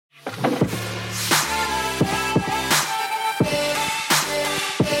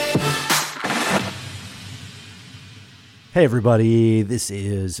Hey everybody, this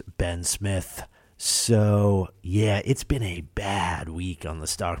is Ben Smith. So, yeah, it's been a bad week on the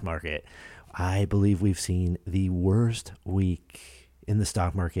stock market. I believe we've seen the worst week in the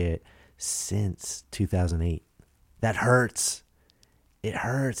stock market since 2008. That hurts. It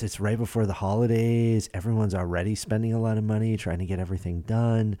hurts. It's right before the holidays. Everyone's already spending a lot of money trying to get everything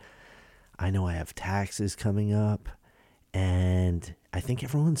done. I know I have taxes coming up, and I think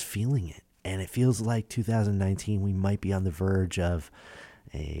everyone's feeling it. And it feels like 2019, we might be on the verge of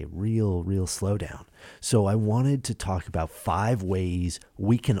a real slowdown. So I wanted to talk about 5 ways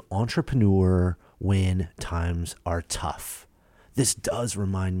we can entrepreneur when times are tough. This does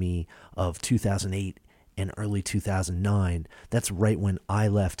remind me of 2008 and early 2009. That's right when I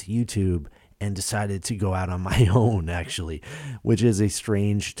left YouTube and decided to go out on my own, actually, which is a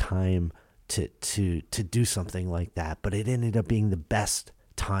strange time to do something like that. But it ended up being the best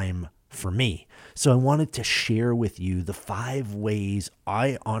time for me. So I wanted to share with you the 5 ways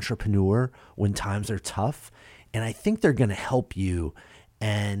I entrepreneur when times are tough. And I think they're going to help you.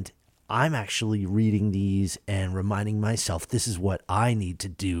 And I'm actually reading these and reminding myself this is what I need to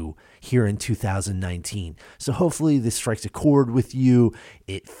do here in 2019. So hopefully this strikes a chord with you.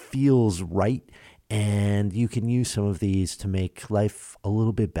 It feels right. And you can use some of these to make life a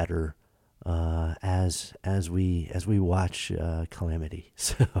little bit better as we watch calamity.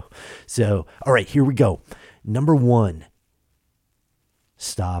 So all right, here we go. Number 1,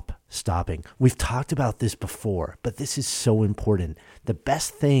 stopping. We've talked about this before, but this is so important. The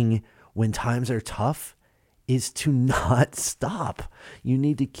best thing when times are tough is to not stop. You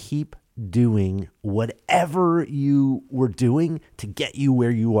need to keep doing whatever you were doing to get you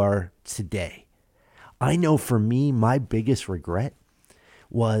where you are today. I know for me, my biggest regret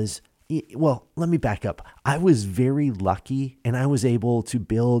was, well, let me back up. I was very lucky and I was able to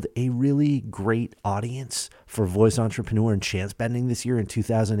build a really great audience for Voice Entrepreneur and Chance Bending this year in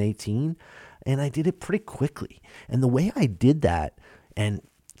 2018. And I did it pretty quickly. And the way I did that, and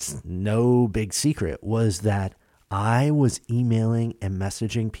it's no big secret, was that I was emailing and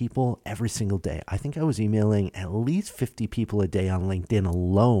messaging people every single day. I think I was emailing at least 50 people a day on LinkedIn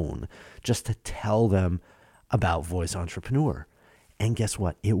alone just to tell them about Voice Entrepreneur. And guess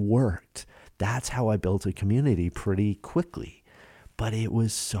what? It worked. That's how I built a community pretty quickly. But it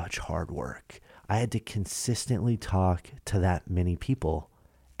was such hard work. I had to consistently talk to that many people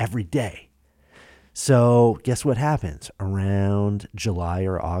every day. So guess what happens? Around July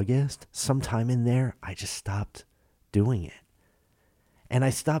or August, sometime in there, I just stopped doing it. And I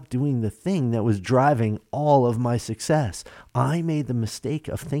stopped doing the thing that was driving all of my success. I made the mistake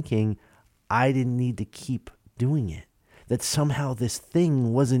of thinking I didn't need to keep doing it, that somehow this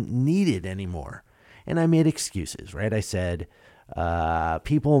thing wasn't needed anymore. And I made excuses, right? I said,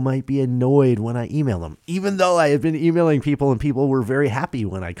 people might be annoyed when I email them, even though I had been emailing people and people were very happy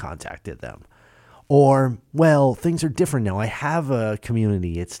when I contacted them. Or, well, things are different now. I have a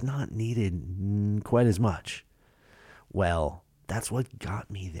community. It's not needed quite as much. Well, that's what got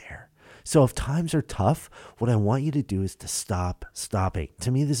me there. So if times are tough, what I want you to do is to stop stopping. To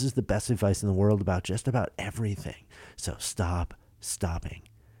me, this is the best advice in the world about just about everything. So stop stopping.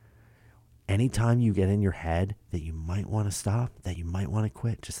 Anytime you get in your head that you might want to stop, that you might want to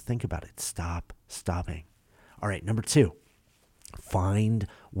quit, just think about it. Stop stopping. All right, number 2, find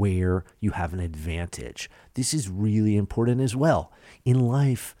where you have an advantage. This is really important as well. In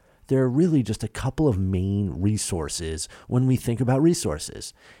life, there are really just a couple of main resources when we think about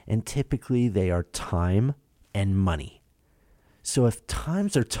resources, and typically they are time and money. So if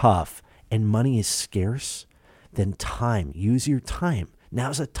times are tough and money is scarce, then time, use your time.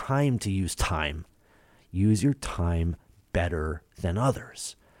 Now's a time to use time. Use your time better than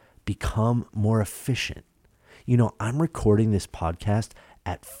others. Become more efficient. You know, I'm recording this podcast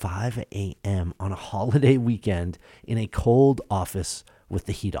at 5 a.m. on a holiday weekend in a cold office with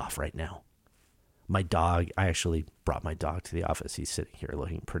the heat off right now. My dog, I actually brought my dog to the office. He's sitting here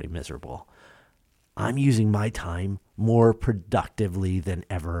looking pretty miserable. I'm using my time more productively than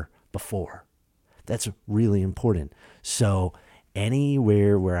ever before. That's really important. So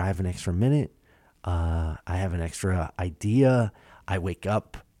anywhere where I have an extra minute, I have an extra idea, I wake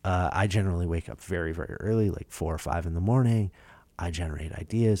up. I generally wake up very, very early, like 4 or 5 in the morning. I generate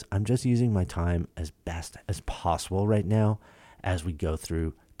ideas. I'm just using my time as best as possible right now as we go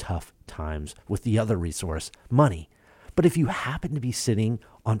through tough times with the other resource, money. But if you happen to be sitting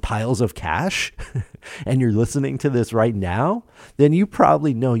on piles of cash and you're listening to this right now, then you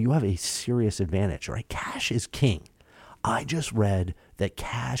probably know you have a serious advantage, right? Cash is king. I just read that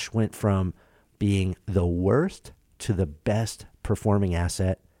cash went from being the worst to the best performing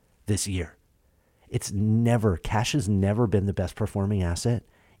asset this year. Cash has never been the best performing asset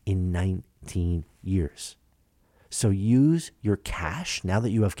in 19 years. So use your cash, now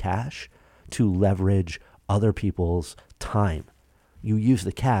that you have cash, to leverage other people's time. You use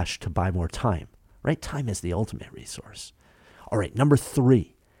the cash to buy more time, right? Time is the ultimate resource. All right, number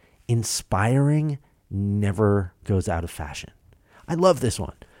 3, inspiring never goes out of fashion. I love this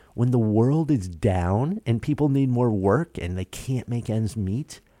one. When the world is down and people need more work and they can't make ends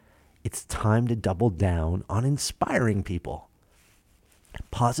meet, it's time to double down on inspiring people.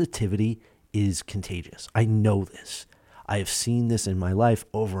 Positivity is contagious. I know this. I have seen this in my life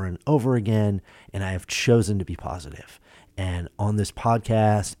over and over again, and I have chosen to be positive. And on this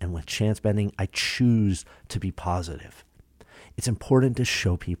podcast and with Chance Bending, I choose to be positive. It's important to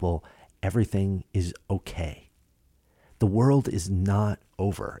show people everything is okay. The world is not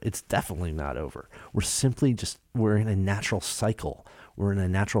over. It's definitely not over. We're in a natural cycle. We're in a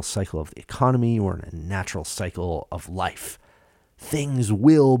natural cycle of the economy. We're in a natural cycle of life. Things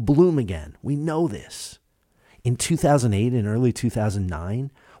will bloom again. We know this. In 2008 and early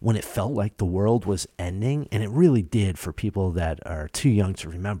 2009, when it felt like the world was ending, and it really did for people that are too young to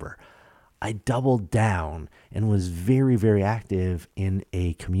remember, I doubled down and was very, very active in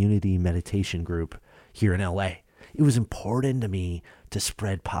a community meditation group here in LA. It was important to me to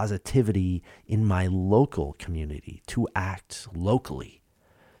spread positivity in my local community, to act locally.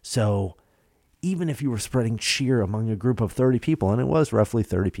 So even if you were spreading cheer among a group of 30 people, and it was roughly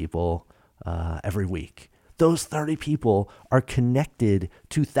 30 people every week, those 30 people are connected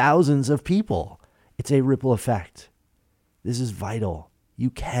to thousands of people. It's a ripple effect. This is vital. You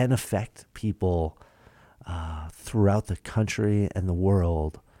can affect people throughout the country and the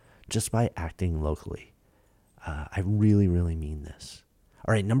world just by acting locally. I really, really mean this.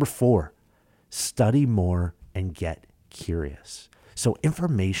 All right, number 4, study more and get curious. So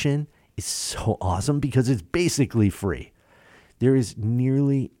information is so awesome because it's basically free. There is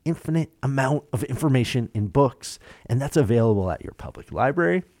nearly infinite amount of information in books, and that's available at your public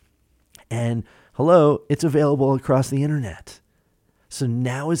library. And it's available across the internet. So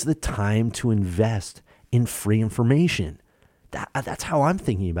now is the time to invest in free information. That's how I'm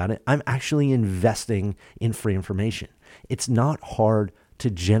thinking about it. I'm actually investing in free information. It's not hard to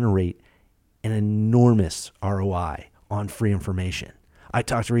generate an enormous ROI on free information. I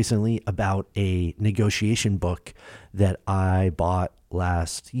talked recently about a negotiation book that I bought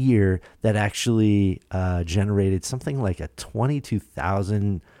last year that actually generated something like a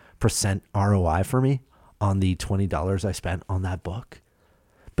 22,000% ROI for me on the $20 I spent on that book.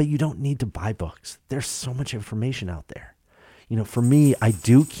 But you don't need to buy books. There's so much information out there. For me, I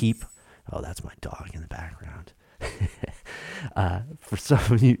do keep, that's my dog in the background. For some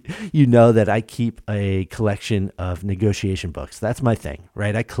of you, you know that I keep a collection of negotiation books. That's my thing,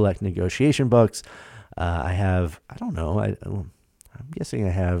 right? I collect negotiation books. I'm guessing I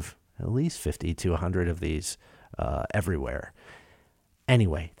have at least 50 to 100 of these everywhere.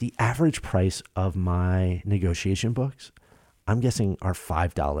 Anyway, the average price of my negotiation books, I'm guessing, are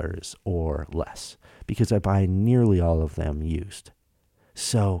 $5 or less because I buy nearly all of them used.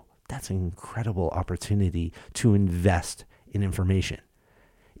 So that's an incredible opportunity to invest in information.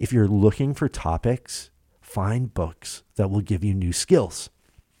 If you're looking for topics, find books that will give you new skills.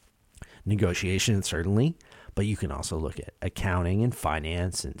 Negotiation, certainly, but you can also look at accounting and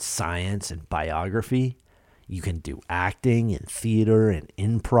finance and science and biography. You can do acting and theater and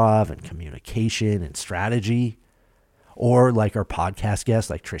improv and communication and strategy. Or like our podcast guest,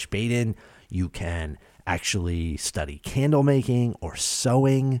 like Trish Baden, you can actually study candle making or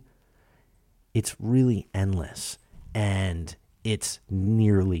sewing. It's really endless, and it's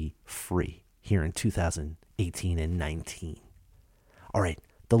nearly free here in 2018 and 19. All right,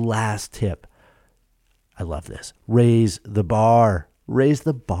 the last tip. I love this. Raise the bar. Raise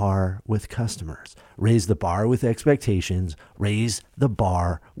the bar with customers. Raise the bar with expectations. Raise the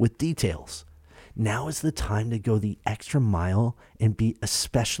bar with details. Now is the time to go the extra mile and be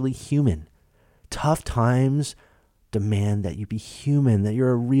especially human. Tough times demand that you be human, that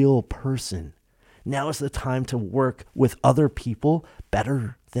you're a real person. Now is the time to work with other people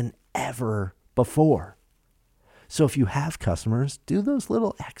better than ever before. So if you have customers, do those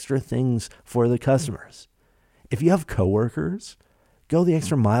little extra things for the customers. If you have coworkers, go the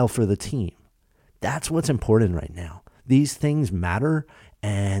extra mile for the team. That's what's important right now. These things matter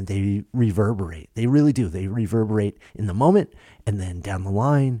and they reverberate. They really do. They reverberate in the moment, and then down the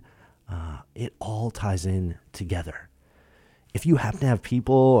line, it all ties in together. If you happen to have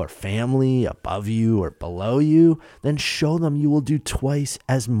people or family above you or below you, then show them you will do twice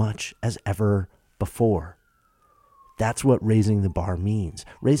as much as ever before. That's what raising the bar means.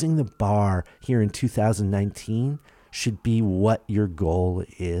 Raising the bar here in 2019 should be what your goal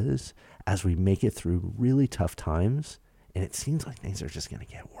is as we make it through really tough times. And it seems like things are just going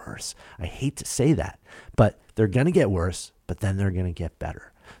to get worse. I hate to say that, but they're going to get worse, but then they're going to get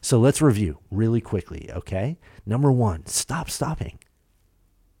better. So let's review really quickly, okay? Number one, stop stopping.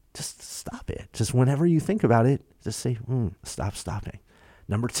 Just stop it. Just whenever you think about it, just say, stop stopping.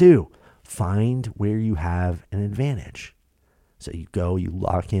 Number two, find where you have an advantage. So you go, you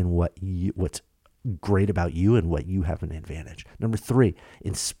lock in what's great about you and what you have an advantage. Number three,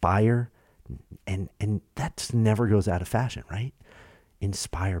 inspire. And that never goes out of fashion, right?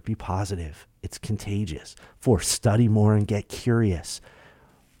 Inspire, be positive. It's contagious. 4, study more and get curious.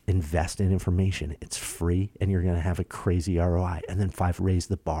 Invest in information. It's free and you're going to have a crazy ROI. And then 5, raise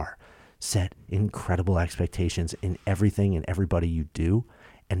the bar. Set incredible expectations in everything and everybody you do,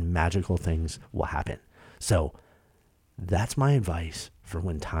 and magical things will happen. So that's my advice for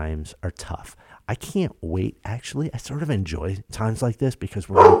when times are tough. I can't wait. Actually, I sort of enjoy times like this because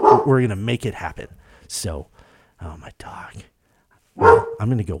we're going to make it happen. So, oh, my dog. Well, I'm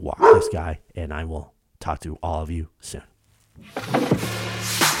going to go walk this guy, and I will talk to all of you soon.